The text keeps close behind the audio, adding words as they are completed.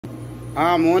ആ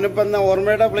മോനിപ്പം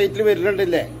ഓർമ്മയുടെ ഫ്ലൈറ്റിൽ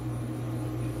വരുന്നുണ്ടില്ലേ?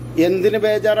 എന്തിന്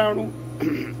ബേജാറാണു?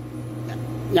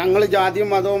 ഞങ്ങൾ ജാതിയും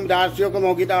മതവും രാഷ്ട്രീയമൊക്കെ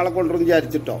നോക്കിയിട്ട് ആളെ കൊണ്ടുവന്ന്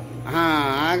വിചാരിച്ചിട്ടോ?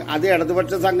 അത്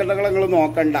ഇടതുപക്ഷ സംഘടനകൾ നിങ്ങൾ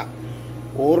നോക്കണ്ട.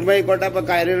 ഓർമ്മയായിക്കോട്ടെ, ഇപ്പൊ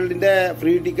കൈരളിന്റെ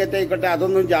ഫ്രീ ടിക്കറ്റ് ആയിക്കോട്ടെ,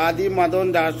 അതൊന്നും ജാതിയും മതവും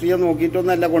രാഷ്ട്രീയം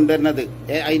നോക്കിയിട്ടൊന്നല്ല കൊണ്ടുവരുന്നത്.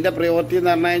 അതിന്റെ പ്രയോറിറ്റി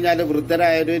എന്ന് പറഞ്ഞു കഴിഞ്ഞാൽ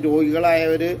വൃദ്ധരായവര്,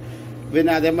 രോഗികളായവര്,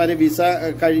 പിന്നെ അതേമാതിരി വിസ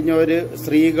കഴിഞ്ഞവര്,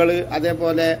 സ്ത്രീകള്,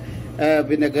 അതേപോലെ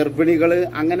പിന്നെ ഗർഭിണികള്,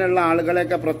 അങ്ങനെയുള്ള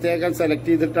ആളുകളെയൊക്കെ പ്രത്യേകം സെലക്ട്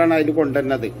ചെയ്തിട്ടാണ് അതിൽ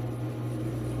കൊണ്ടുവരുന്നത്.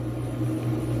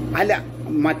 അല്ല,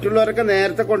 മറ്റുള്ളവരൊക്കെ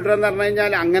നേരത്തെ കൊണ്ടുവരാന്ന് പറഞ്ഞു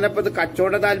കഴിഞ്ഞാൽ അങ്ങനെ ഇപ്പൊ ഇത്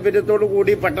കച്ചവട താല്പര്യത്തോടു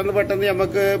കൂടി പെട്ടെന്ന്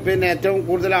നമുക്ക് പിന്നെ ഏറ്റവും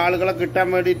കൂടുതൽ ആളുകളെ കിട്ടാൻ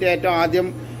വേണ്ടിയിട്ട് ഏറ്റവും ആദ്യം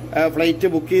ഫ്ലൈറ്റ്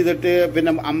ബുക്ക് ചെയ്തിട്ട്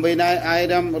പിന്നെ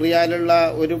 50,000 റിയാലുള്ള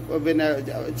ഒരു പിന്നെ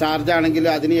ചാർജ് ആണെങ്കിൽ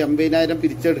അതിന് 80,000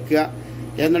 പിരിച്ചെടുക്കുക,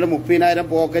 എന്നിട്ട് 30,000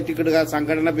 പോക്കറ്റിൽ ഇടുക,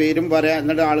 സംഘടന പേരും പറയാം,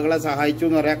 എന്നിട്ട് ആളുകളെ സഹായിച്ചു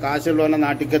എന്ന് പറയാം, കാശുള്ളവനെ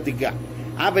നാട്ടിലേക്ക് എത്തിക്കുക.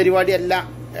 ആ പരിപാടിയല്ല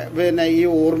പിന്നെ ഈ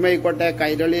ഓർമ്മയായിക്കോട്ടെ,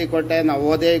 കൈരളി ആയിക്കോട്ടെ,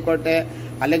 നവോദയ ആയിക്കോട്ടെ,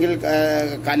 അല്ലെങ്കിൽ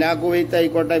കലാകുവൈത്ത്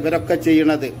ആയിക്കോട്ടെ, ഇവരൊക്കെ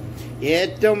ചെയ്യണത്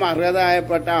ഏറ്റവും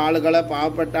അർഹതയായപ്പെട്ട ആളുകളെ,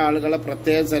 പാവപ്പെട്ട ആളുകളെ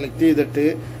പ്രത്യേകം സെലക്ട് ചെയ്തിട്ട്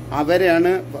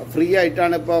അവരെയാണ് ഫ്രീ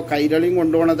ആയിട്ടാണ് ഇപ്പോൾ കൈരളിയും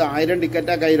കൊണ്ടുപോകുന്നത്. 1000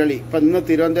 ടിക്കറ്റാ കൈരളി. ഇപ്പൊ ഇന്ന്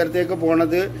തിരുവനന്തപുരത്തേക്ക്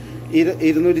പോണത്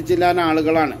 200 ചില്ലാൻ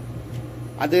ആളുകളാണ്.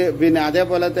 അത് പിന്നെ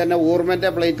അതേപോലെ തന്നെ ഓർമ്മന്റെ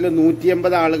ഫ്ലൈറ്റിൽ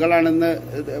 180 ആളുകളാണ്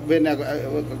പിന്നെ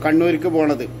കണ്ണൂർക്ക്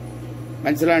പോണത്.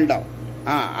 മനസ്സിലാണ്ടോ?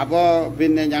 അപ്പോ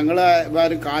പിന്നെ ഞങ്ങള്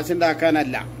വേറെ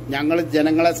കാശുണ്ടാക്കാനല്ല, ഞങ്ങൾ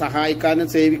ജനങ്ങളെ സഹായിക്കാനും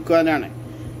സേവിക്കാനാണ്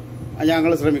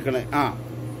ഞങ്ങൾ ശ്രമിക്കണത്.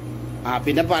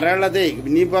 പിന്നെ പറയാനുള്ളത്,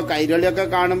 ഇനിയിപ്പോ കൈരളിയൊക്കെ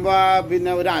കാണുമ്പോ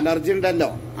പിന്നെ ഒരു അലർജി ഉണ്ടല്ലോ,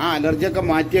 ആ അലർജിയൊക്കെ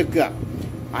മാറ്റിവെക്കുക.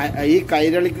 ഈ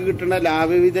കൈരളിക്ക് കിട്ടുന്ന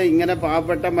ലാഭവിധം ഇങ്ങനെ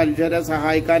പാവപ്പെട്ട മനുഷ്യരെ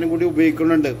സഹായിക്കാനും കൂടി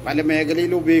ഉപയോഗിക്കുന്നുണ്ട്, പല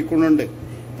മേഖലയിലും ഉപയോഗിക്കുന്നുണ്ട്.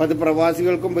 അപ്പൊ അത്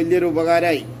പ്രവാസികൾക്കും വലിയൊരു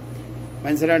ഉപകാരമായി.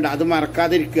 മനസ്സിലാണ്ട്? അത്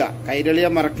മറക്കാതിരിക്കുക,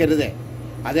 കൈരളിയെ മറക്കരുത്.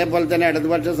 അതേപോലെ തന്നെ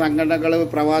ഇടതുപക്ഷ സംഘടനകൾ,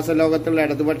 പ്രവാസ ലോകത്തുള്ള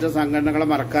ഇടതുപക്ഷ സംഘടനകളെ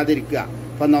മറക്കാതിരിക്കുക.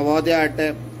 ഇപ്പൊ നവോദയ ആട്ടെ,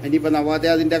 ഇനിയിപ്പോ നവോദയ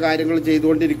അതിന്റെ കാര്യങ്ങൾ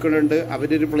ചെയ്തുകൊണ്ടിരിക്കുന്നുണ്ട്.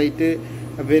 അവരൊരു ഫ്ലൈറ്റ്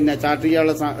പിന്നെ ചാർട്ടർ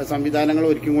ചെയ്യാനുള്ള സംവിധാനങ്ങൾ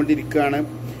ഒരുക്കിക്കൊണ്ടിരിക്കുകയാണ്.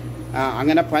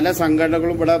 അങ്ങനെ പല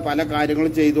സംഘടനകളും ഇവിടെ പല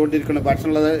കാര്യങ്ങളും ചെയ്തുകൊണ്ടിരിക്കുന്നുണ്ട്.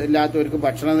 ഭക്ഷണം ഇല്ലാത്തവർക്ക്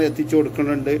ഭക്ഷണം എത്തിച്ചു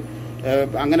കൊടുക്കുന്നുണ്ട്.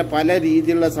 അങ്ങനെ പല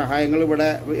രീതിയിലുള്ള സഹായങ്ങൾ ഇവിടെ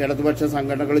ഇടതുപക്ഷ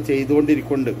സംഘടനകൾ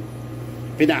ചെയ്തുകൊണ്ടിരിക്കുന്നുണ്ട്.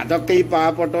 പിന്നെ അതൊക്കെ ഈ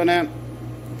പാവപ്പെട്ടവനെ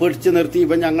പിടിച്ചു നിർത്തി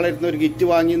ഇപ്പം ഞങ്ങളിരുന്ന് ഒരു കിറ്റ്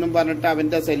വാങ്ങിയെന്നും പറഞ്ഞിട്ട്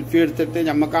അവന്റെ സെൽഫി എടുത്തിട്ട്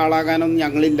ഞമ്മക്ക് ആളാകാനൊന്നും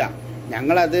ഞങ്ങളില്ല.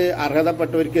 ഞങ്ങളത്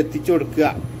അർഹതപ്പെട്ടവർക്ക് എത്തിച്ചു കൊടുക്കുക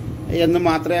എന്ന്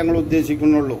മാത്രമേ ഞങ്ങൾ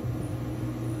ഉദ്ദേശിക്കുന്നുള്ളൂ.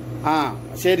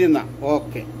 ശരി എന്നാ,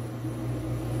 ഓക്കെ.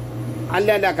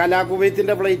 അല്ല,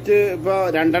 കലാകുവൈത്തിന്റെ ഫ്ലൈറ്റ് ഇപ്പൊ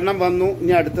 2 വന്നു.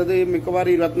 ഇനി അടുത്തത്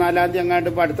മിക്കവാറും 24-ാം തീയതി അങ്ങാണ്ട്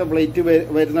ഇപ്പൊ അടുത്ത ഫ്ലൈറ്റ്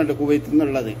വരുന്നുണ്ട് കുവൈത്തിൽ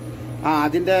നിന്നുള്ളത്.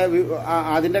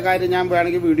 അതിന്റെ കാര്യം ഞാൻ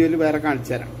വേണമെങ്കിൽ വീഡിയോയിൽ വേറെ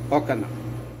കാണിച്ചു തരാം. ഓക്കെ എന്നാ.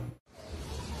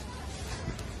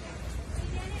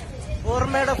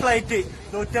 ഓർമ്മയുടെ ഫ്ലൈറ്റ്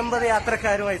 150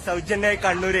 യാത്രക്കാരുമായി സൗജന്യമായി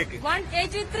കണ്ണൂരേക്ക്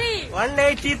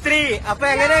 183. അപ്പൊ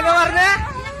എങ്ങനെയൊക്കെ പറഞ്ഞ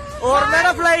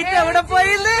ഓർമ്മയുടെ ഫ്ലൈറ്റ് എവിടെ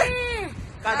പോയിന്ന്?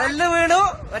 കടലില് വീണു,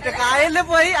 മറ്റേ കായലില്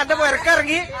പോയി, അന്റെ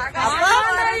പുരക്കിറങ്ങി. അപ്പൊ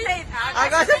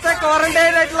ആകാശത്തെ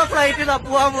ക്വാറന്റൈൻ ആയിട്ടുള്ള ഫ്ലൈറ്റ്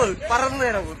പോവാൻ പോയി, പറന്നു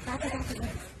തരാൻ പോകും.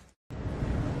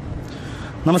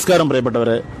 നമസ്കാരം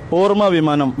പ്രിയപ്പെട്ടവരെ. ഓർമ്മ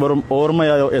വിമാനം വെറും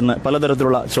ഓർമ്മയായോ എന്ന്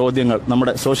പലതരത്തിലുള്ള ചോദ്യങ്ങൾ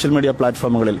നമ്മുടെ സോഷ്യൽ മീഡിയ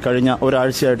പ്ലാറ്റ്ഫോമുകളിൽ കഴിഞ്ഞ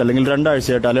ഒരാഴ്ചയായിട്ട് അല്ലെങ്കിൽ 2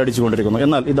 ആഴ്ചയായിട്ട് അലയടിച്ചുകൊണ്ടിരിക്കുന്നു.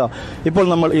 എന്നാൽ ഇപ്പോൾ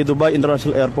നമ്മൾ ഈ ദുബായ്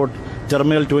ഇന്റർനാഷണൽ എയർപോർട്ട്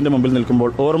ടെർമിനൽ 2 മുമ്പിൽ നിൽക്കുമ്പോൾ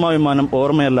ഓർമ്മ വിമാനം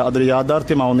ഓർമ്മയല്ല, അതൊരു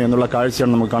യാഥാർത്ഥ്യമാവുന്നു എന്നുള്ള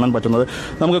കാഴ്ചയാണ് നമുക്ക് കാണാൻ പറ്റുന്നത്.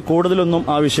 നമുക്ക് കൂടുതലൊന്നും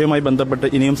ആ വിഷയവുമായി ബന്ധപ്പെട്ട്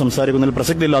ഇനിയും സംസാരിക്കുന്നതിൽ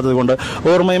പ്രസക്തി ഇല്ലാത്തതുകൊണ്ട്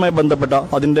ഓർമ്മയുമായി ബന്ധപ്പെട്ട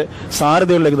അതിന്റെ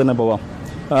സാധ്യതകളിലേക്ക് തന്നെ പോവാം.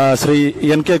 ശ്രീ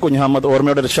NK കുഞ്ഞഹമ്മദ്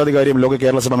ഓർമ്മയുടെ രക്ഷാധികാരിയും ലോക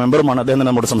കേരള സഭ മെമ്പറുമാണ്. അദ്ദേഹം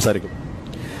നമ്മോട് സംസാരിക്കും.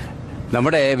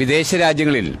 നമ്മുടെ വിദേശ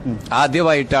രാജ്യങ്ങളിൽ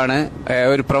ആദ്യമായിട്ടാണ്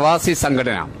ഒരു പ്രവാസി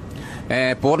സംഘടന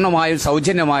പൂർണ്ണമായും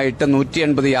സൗജന്യമായിട്ട്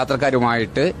 180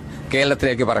 യാത്രക്കാരുമായിട്ട്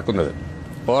കേരളത്തിലേക്ക് പറക്കുന്നത്.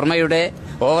 ഓർമ്മയുടെ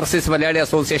ഓവർസീസ് മലയാളി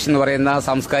അസോസിയേഷൻ എന്ന് പറയുന്ന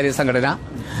സാംസ്കാരിക സംഘടന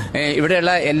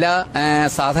ഇവിടെയുള്ള എല്ലാ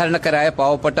സാധാരണക്കാരായ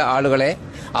പാവപ്പെട്ട ആളുകളെ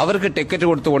അവർക്ക് ടിക്കറ്റ്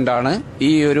കൊടുത്തുകൊണ്ടാണ് ഈ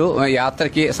ഒരു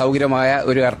യാത്രയ്ക്ക് സൗകര്യമായ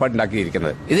ഒരു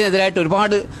ഏർപ്പാടുണ്ടാക്കിയിരിക്കുന്നത്. ഇതിനെതിരായിട്ട്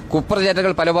ഒരുപാട്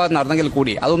കുപ്രചാരങ്ങൾ പല ഭാഗത്ത് നടന്നെങ്കിൽ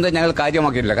കൂടി അതൊന്നും ഞങ്ങൾ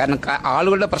കാര്യമാക്കിയിട്ടില്ല. കാരണം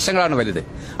ആളുകളുടെ പ്രശ്നങ്ങളാണ് വലുത്.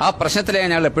 ആ പ്രശ്നത്തിലാണ്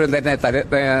ഞങ്ങൾ എപ്പോഴും തന്നെ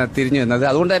തിരിഞ്ഞു നിന്നത്.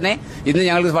 അതുകൊണ്ട് തന്നെ ഇന്ന്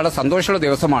ഞങ്ങൾക്ക് വളരെ സന്തോഷമുള്ള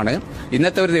ദിവസമാണ്.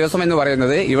 ഇന്നത്തെ ഒരു ദിവസം എന്ന്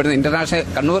പറയുന്നത് ഇവിടുന്ന്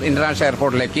കണ്ണൂർ ഇന്റർനാഷണൽ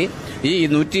എയർപോർട്ടിലേക്ക് ഈ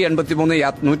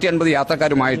 150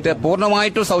 യാത്രക്കാരുമായിട്ട്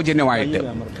പൂർണ്ണമായിട്ടും സൗജന്യമായിട്ട്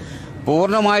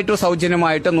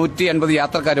 180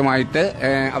 യാത്രക്കാരുമായിട്ട്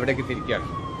അവിടേക്ക് തിരിക്കുകയാണ്.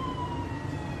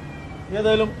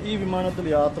 ഏതായാലും ഈ വിമാനത്തിൽ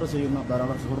യാത്ര ചെയ്യുന്ന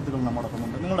ധാരാളം സുഹൃത്തുക്കൾ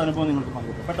നമ്മോടൊപ്പമുണ്ട്. നിങ്ങളുടെ അനുഭവം നിങ്ങൾക്ക്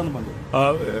പങ്കുവെക്കും.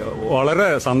 വളരെ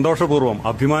സന്തോഷപൂർവ്വം,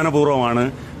 അഭിമാനപൂർവ്വമാണ്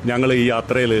ഞങ്ങൾ ഈ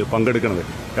യാത്രയിൽ പങ്കെടുക്കുന്നത്.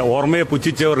 ഓർമ്മയെ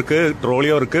പുച്ഛിച്ചവർക്ക്,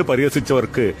 ട്രോളിയവർക്ക്,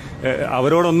 പരിഹസിച്ചവർക്ക്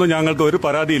അവരോടൊന്നും ഞങ്ങൾക്ക് ഒരു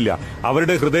പരാതിയില്ല.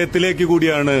 അവരുടെ ഹൃദയത്തിലേക്ക്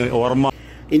കൂടിയാണ് ഓർമ്മ.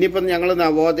 ഇനിയിപ്പം ഞങ്ങൾ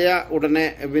നവോദയ ഉടനെ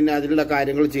പിന്നെ അതിലുള്ള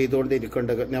കാര്യങ്ങൾ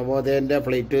ചെയ്തുകൊണ്ടിരിക്കുന്നുണ്ട്. നവോദയന്റെ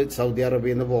ഫ്ലൈറ്റ് സൗദി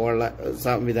അറേബ്യയിൽ നിന്ന് പോകാനുള്ള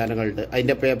സംവിധാനങ്ങളുണ്ട്.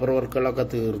 അതിന്റെ പേപ്പർ വർക്കുകളൊക്കെ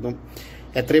തീർന്നു.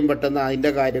 എത്രയും പെട്ടെന്ന്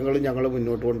അതിന്റെ കാര്യങ്ങളും ഞങ്ങൾ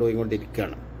മുന്നോട്ട്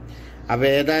കൊണ്ടുപോയിക്കൊണ്ടിരിക്കുകയാണ്. അപ്പോൾ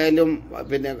ഏതായാലും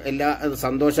പിന്നെ എല്ലാ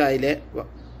സന്തോഷമായില്ലേ?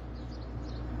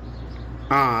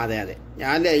 അതെ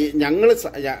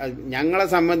ഞങ്ങളെ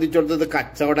സംബന്ധിച്ചിടത്തോളം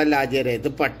കച്ചവടമല്ല ആചാര്യ. ഇത്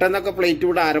പെട്ടെന്നൊക്കെ ഫ്ലൈറ്റ്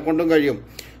ഇവിടെ ആരെക്കൊണ്ടും കഴിയും.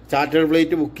 ചാർട്ടർ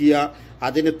ഫ്ലൈറ്റ് ബുക്ക് ചെയ്യുക,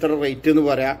 അതിന് ഇത്ര റേറ്റ് എന്ന്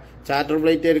പറയാം. ചാർട്ടർ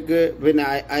ഫ്ലൈറ്റുകാർക്ക് പിന്നെ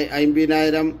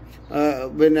 50,000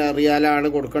 പിന്നെ റിയാലാണ്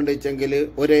കൊടുക്കേണ്ടത് വെച്ചെങ്കിൽ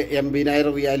ഒരു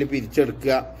 80,000 റിയാൽ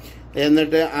പിരിച്ചെടുക്കുക.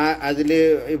 എന്നിട്ട് അതിൽ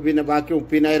പിന്നെ ബാക്കി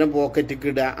 30,000 പോക്കറ്റിക്ക്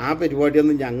ഇടുക. ആ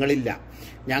പരിപാടിയൊന്നും ഞങ്ങളില്ല.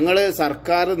 ഞങ്ങൾ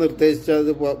സർക്കാർ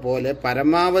നിർദ്ദേശിച്ചതുപോലെ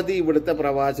പരമാവധി ഇവിടുത്തെ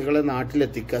പ്രവാസികളെ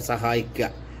നാട്ടിലെത്തിക്കുക, സഹായിക്കുക.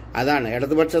 അതാണ്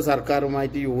ഇടതുപക്ഷ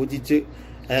സർക്കാരുമായിട്ട് യോജിച്ച്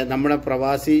നമ്മുടെ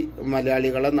പ്രവാസി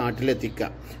മലയാളികളെ നാട്ടിലെത്തിക്കുക.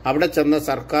 അവിടെ ചെന്ന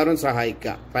സർക്കാരും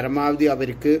സഹായിക്കുക. പരമാവധി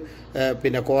അവർക്ക്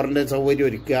പിന്നെ ക്വാറന്റൈൻ സൗകര്യം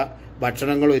ഒരുക്കുക,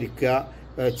 ഭക്ഷണങ്ങൾ ഒരുക്കുക,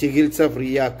 ചികിത്സ ഫ്രീ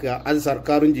ആക്കുക. അത്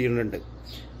സർക്കാരും ചെയ്യുന്നുണ്ട്.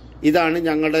 ഇതാണ്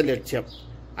ഞങ്ങളുടെ ലക്ഷ്യം.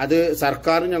 അത്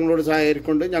സർക്കാരും ഞങ്ങളോട്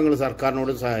സഹകരിക്കുന്നുണ്ട്, ഞങ്ങൾ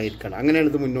സർക്കാരിനോട് സഹകരിക്കണം.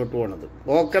 അങ്ങനെയാണ് ഇത് മുന്നോട്ട് പോകുന്നത്.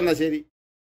 ഓക്കെ, എന്നാ ശരി.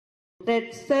 Red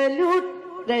salute,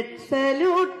 red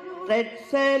salute, red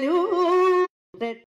salute.